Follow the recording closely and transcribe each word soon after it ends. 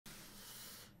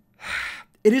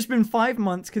It has been 5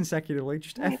 months consecutively.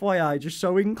 Just FYI, just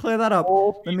so we can clear that up.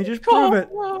 Let me just prove it.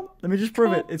 Let me just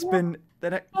prove it. It's been...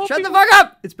 Shut the fuck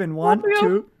up! It's been 1,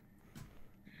 2,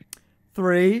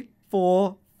 3,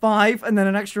 4, 5, and then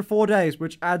an extra 4 days,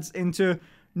 which adds into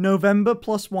November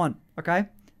plus 1, okay?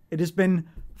 It has been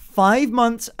 5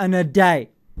 months and a day.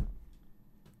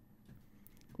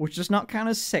 Which does not count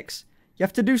as 6. You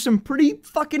have to do some pretty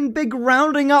fucking big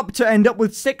rounding up to end up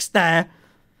with 6 there.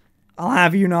 I'll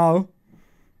have you know.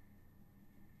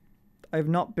 I've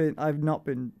not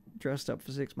been dressed up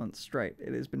for 6 months straight.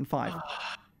 It has been 5. Oh,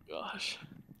 gosh.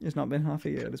 It's not been half a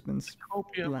year. It's been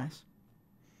less.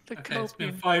 Okay, it's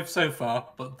been 5 so far,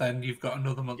 but then you've got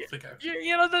another month to go.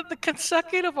 You know, the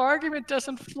consecutive argument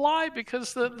doesn't fly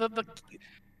because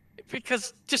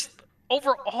because just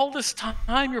over all this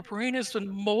time, your brain has been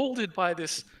molded by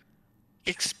this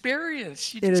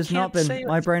experience. It has not been.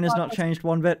 My brain has not changed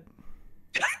one bit.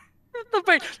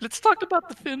 Let's talk about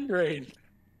the fin brain.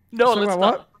 No, let's not.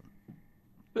 What?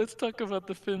 Let's talk about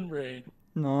the fin brain.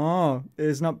 No, it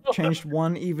has not changed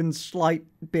one even slight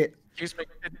bit. Excuse me.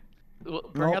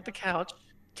 Bring out the couch.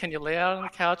 Can you lay out on the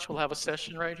couch? We'll have a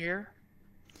session right here.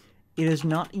 It has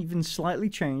not even slightly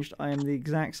changed. I am the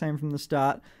exact same from the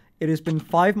start. It has been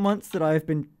 5 months that I have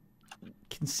been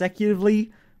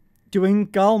consecutively doing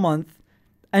Girl Month.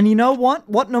 And you know what?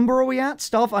 What number are we at?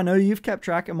 Stuff, I know you've kept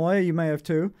track, and Moya, you may have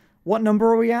too. What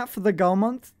number are we at for the Girl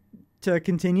Month to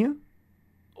continue?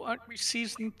 Aren't we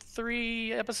season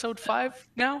 3, episode 5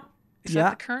 now? Is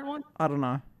that the current one? I don't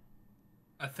know.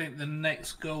 I think the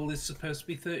next goal is supposed to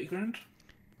be 30 grand.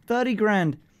 30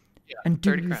 grand. Yeah, and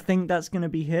do you think that's going to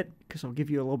be hit? Because I'll give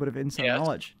you a little bit of inside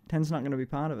knowledge. 10's not going to be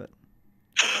part of it.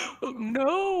 Oh,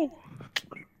 no.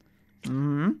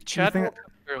 Mm-hmm. Chat will come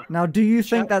through. Now, do you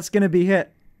think that's going to be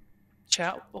hit?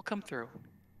 Chat will come through.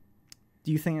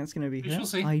 Do you think that's going to be hit? Shall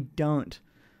see. I don't.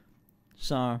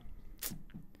 So,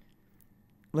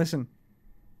 listen.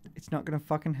 It's not going to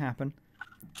fucking happen.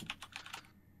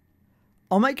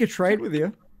 I'll make a trade with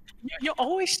you. You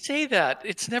always say that.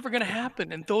 It's never going to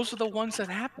happen, and those are the ones that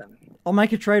happen. I'll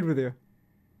make a trade with you.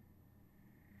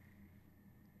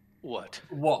 What?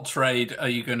 What trade are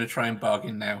you going to try and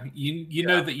bargain now? You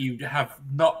know that you have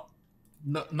not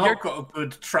got a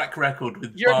good track record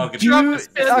with bargaining.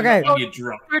 Okay.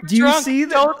 Do you see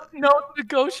the? Don't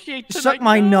negotiate tonight. Suck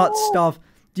my nuts stuff.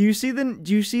 Do you see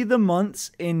the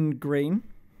months in green?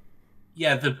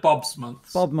 Yeah, the Bob's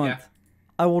months. Bob month. Yeah.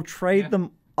 I will trade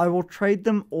them. I will trade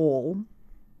them all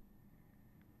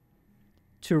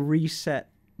to reset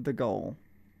the goal,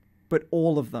 but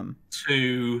all of them.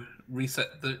 To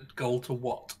reset the goal to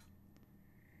what?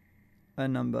 A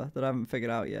number that I haven't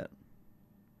figured out yet.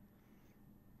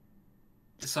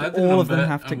 Decide the all number, of them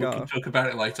have to go. We can talk about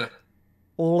it later.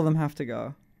 All of them have to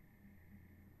go.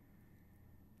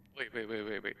 Wait.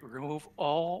 Remove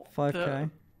all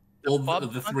 5K. All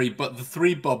the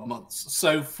three Bob months.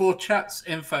 So for chat's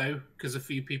info, because a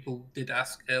few people did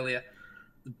ask earlier,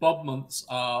 the Bob months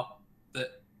are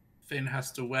that Finn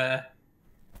has to wear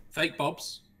fake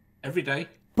Bobs every day.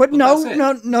 But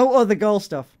no other girl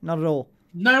stuff. Not at all.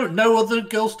 No other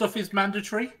girl stuff is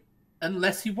mandatory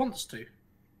unless he wants to.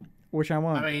 Which I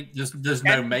won't. I mean, there's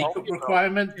no makeup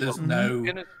requirement. There's no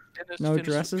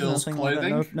dresses, nothing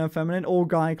clothing. like that. No feminine or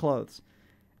guy clothes.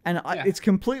 And it's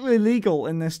completely legal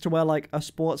in this to wear like a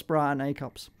sports bra and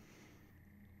A-cups.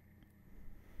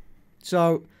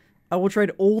 So I will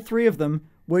trade all 3 of them,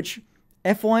 which,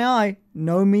 FYI,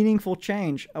 no meaningful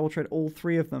change. I will trade all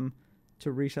 3 of them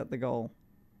to reset the goal.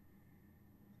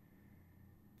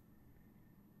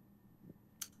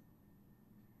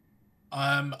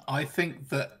 I think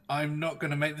that I'm not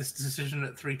going to make this decision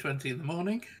at 3:20 in the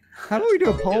morning. How do we do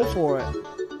a poll for it?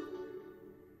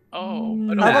 Oh,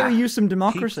 how about we use some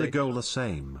democracy? Keep the goal the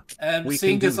same.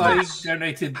 Seeing as I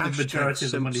donated the majority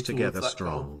of the money together towards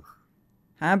strong. that goal.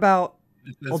 How about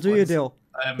I'll do you a deal.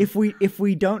 If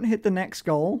we don't hit the next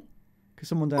goal, because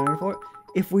someone donated for it,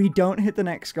 if we don't hit the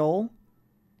next goal,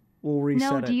 we'll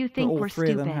reset it. No, do you think all we're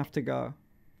 3 of them have to go.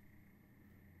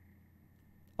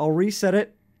 I'll reset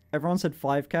it. Everyone said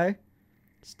 5K.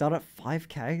 Start at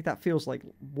 5K? That feels like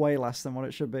way less than what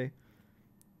it should be.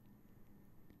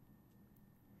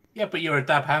 Yeah, but you're a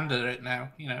dab hand at it now.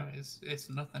 You know, it's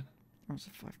nothing. What's a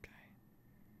 5K?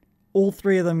 All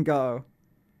 3 of them go,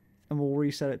 and we'll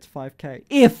reset it to 5K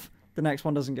if the next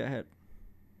one doesn't get hit.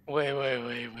 Wait.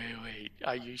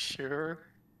 Are you sure?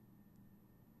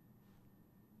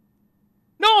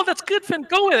 No, that's good, Finn.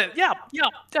 Go with it. Yeah,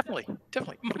 definitely.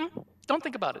 Don't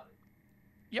think about it.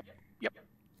 Yep.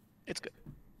 It's good.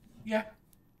 Yeah.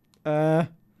 Well,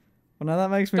 now that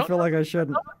makes me feel like I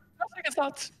shouldn't. No second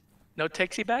thoughts. No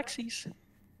takesy backsies.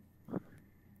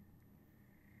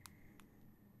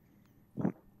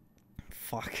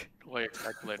 fuck. Wait,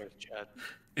 calculators, chat.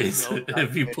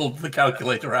 Have you pulled the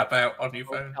calculator app out on your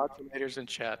phone? Calculators in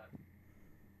chat.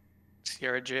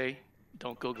 Sierra J,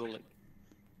 don't Google it.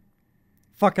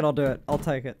 Fuck it, I'll do it. I'll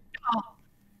take it.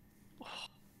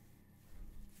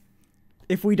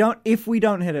 If we don't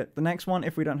hit it, the next one,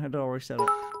 if we don't hit it, I'll reset it.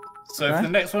 So if the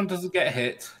next one doesn't get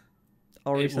hit,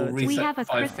 I'll reset it. We have a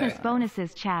 5K. Christmas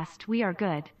bonuses chest. We are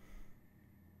good.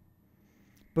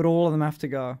 But all of them have to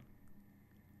go.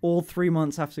 All 3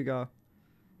 months have to go.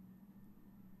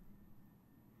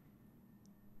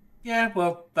 Yeah,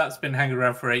 well, that's been hanging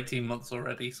around for 18 months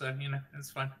already, so, you know,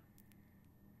 it's fine.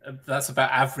 That's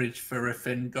about average for a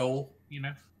Finn goal, you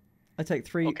know. I take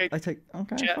 3. Okay. Okay,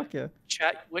 Chat. fuck yeah.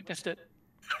 Chat witnessed it.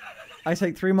 I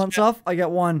take 3 months off. I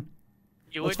get 1.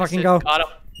 You Let's witnessed fucking it. go. Got him.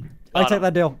 I Got take him.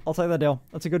 that deal. I'll take that deal.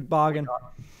 That's a good bargain.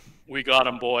 We got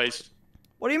him, boys.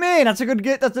 What do you mean? That's a good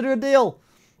deal.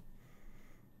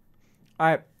 All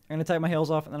right, I'm gonna take my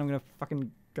heels off and then I'm gonna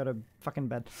fucking go to fucking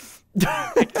bed.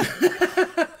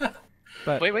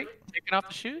 But Wait. Taking off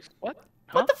the shoes? What?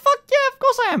 Huh? what the fuck? Yeah, of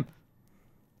course I am.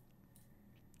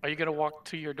 Are you gonna walk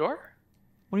to your door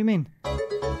What do you mean?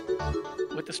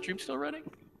 with the stream still running?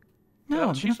 No, have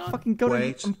I'm shoes gonna on? fucking go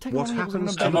Wait, to. I'm taking what my heels happens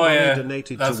and to I'm the gonna yeah, money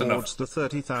donated that's towards the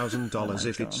 $30,000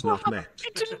 if it's not met?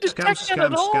 He didn't Scam, detect that scam,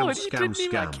 at all. scam, and he scam, didn't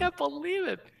even, I scam. can't believe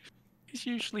it. He's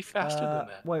usually faster than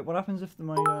that. Wait, what happens if the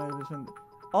money isn't?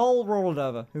 I'll roll it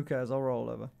over. Who cares? I'll roll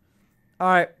it over. All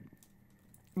right.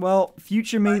 Well,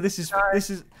 future me, this is.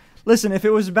 Listen, if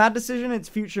it was a bad decision, it's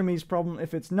future me's problem.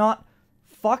 If it's not,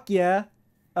 fuck yeah.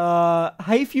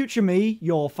 Hey, future me,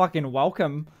 you're fucking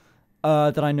welcome.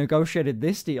 That I negotiated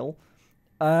this deal.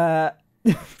 All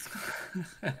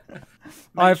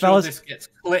right, fellas. This gets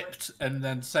clipped and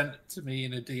then sent to me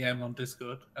in a DM on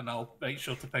Discord, and I'll make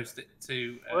sure to post it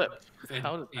to Finn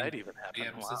How did in that even happen?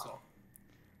 DMs Wow. as well.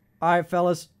 All right,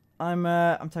 fellas.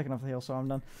 I'm taking off the heel, so I'm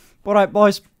done. All right,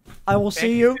 boys. I will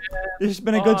see you. This has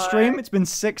been a good stream. It's been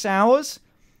 6 hours,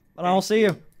 and I'll see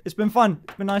you. It's been fun.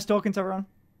 It's been nice talking to everyone.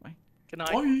 Good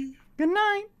night. Bye. Good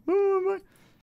night. Bye.